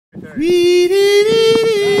I'm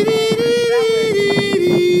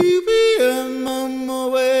on my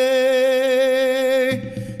way.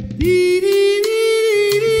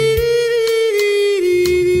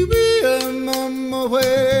 I'm on my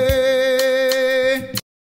way.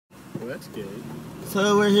 Well, that's good.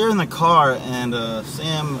 So we're here in the car, and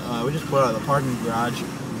Sam, we just pulled out of the parking garage.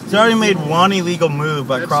 He's already made one illegal move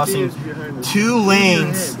by crossing 2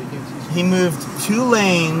 lanes. He moved 2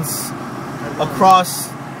 lanes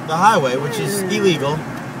across the highway, which is illegal.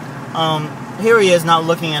 Here he is, not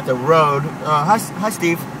looking at the road. Hi,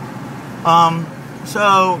 Steve.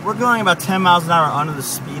 So we're going about 10 miles an hour under the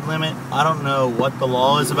speed limit. I don't know what the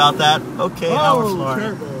law is about that. Okay, now we're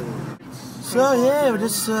slowing. So yeah,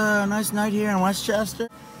 just a nice night here in Westchester.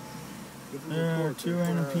 There are 2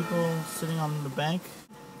 random people sitting on the bank.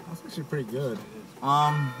 That's actually pretty good.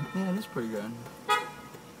 Yeah, it is pretty good.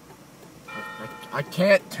 I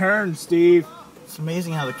can't turn, Steve. It's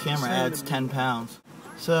amazing how the camera adds 10 pounds.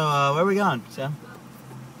 So, where are we going, Sam?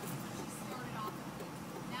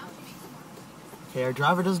 Okay, our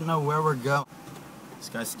driver doesn't know where we're going. This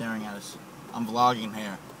guy's staring at us. I'm vlogging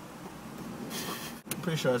here. I'm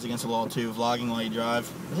pretty sure it's against the law too, vlogging while you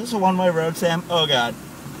drive. Is this a one-way road, Sam? Oh god.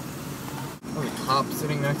 There's a cop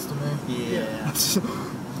sitting next to me. Yeah.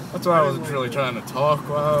 That's why I wasn't really trying to talk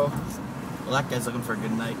well. Well, that guy's looking for a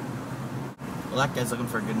good night. Well, that guy's looking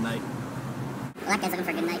for a good night. Well, that guy's looking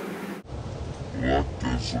for a good night.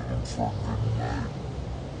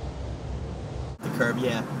 The curb,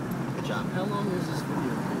 yeah. Good job. How long is this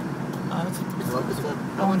video? It's a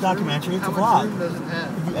long documentary. It's a vlog. How much room does it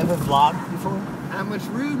have? Have you ever vlogged before? How much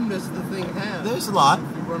room does the thing have? There's a lot. You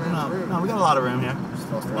run out of room. No, we got a lot of room here. Just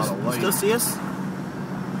lost a lot of You light. still see us?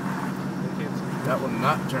 That will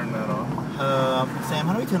not turn that off. Sam,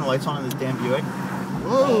 how do we turn the lights on in this damn Buick?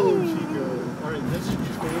 Whoa, Chico. Alright, this is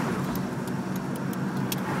just dangerous.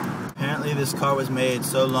 Apparently this car was made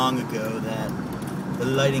so long ago that the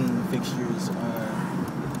lighting fixtures are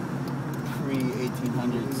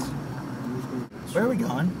pre-1800s. Where are we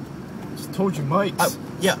going? I just told you Mike's.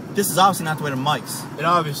 Yeah, this is obviously not the way to Mike's. It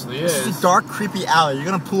obviously is. This is a dark, creepy alley. You're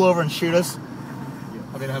gonna pull over and shoot us?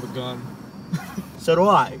 I mean, I have a gun. So do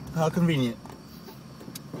I. How convenient.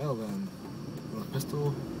 Well then, you want a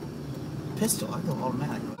pistol? Pistol? I go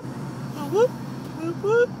automatic. Whoop, whoop,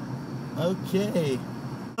 whoop. Okay.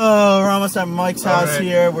 Oh, we're almost at Mike's house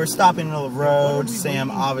here. We're stopping in the middle of the road. Sam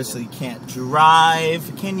obviously can't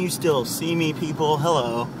drive. Can you still see me, people?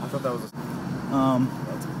 Hello. I thought that was a...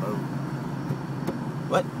 That's a boat.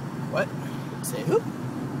 What? What? Say who?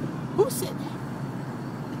 Who said that?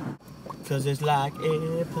 Cause it's like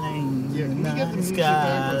airplanes in the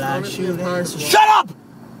sky, like shooting. Shut up!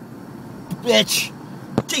 Bitch!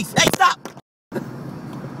 Jeez, hey, stop!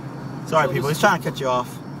 Sorry, people. He's trying to cut you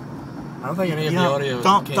off. I don't think any of the audio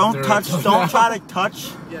Don't touch. Don't try to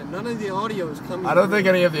touch. Yeah, none of the audio is coming. I don't think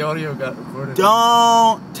any of the audio got recorded.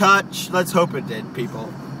 Don't touch. Let's hope it did,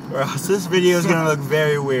 people. Or else this video is gonna look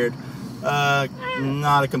very weird.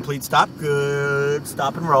 Not a complete stop. Good.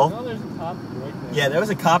 Stop and roll. Oh, there's a cop right there. Yeah, there was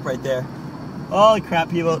a cop right there. Holy crap,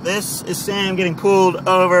 people. This is Sam getting pulled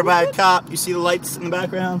over by a cop. You see the lights in the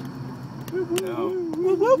background? No.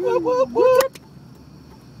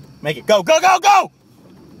 Make it go, go, go, go!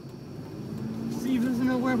 Steve doesn't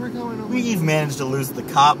know where we're going. We've managed to lose the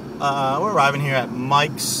cop. We're arriving here at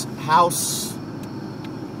Mike's house.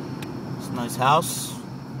 It's a nice house.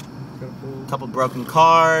 A couple broken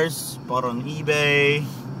cars. Bought on eBay.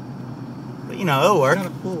 But you know, it'll work.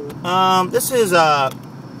 This is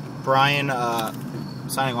Brian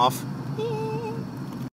signing off.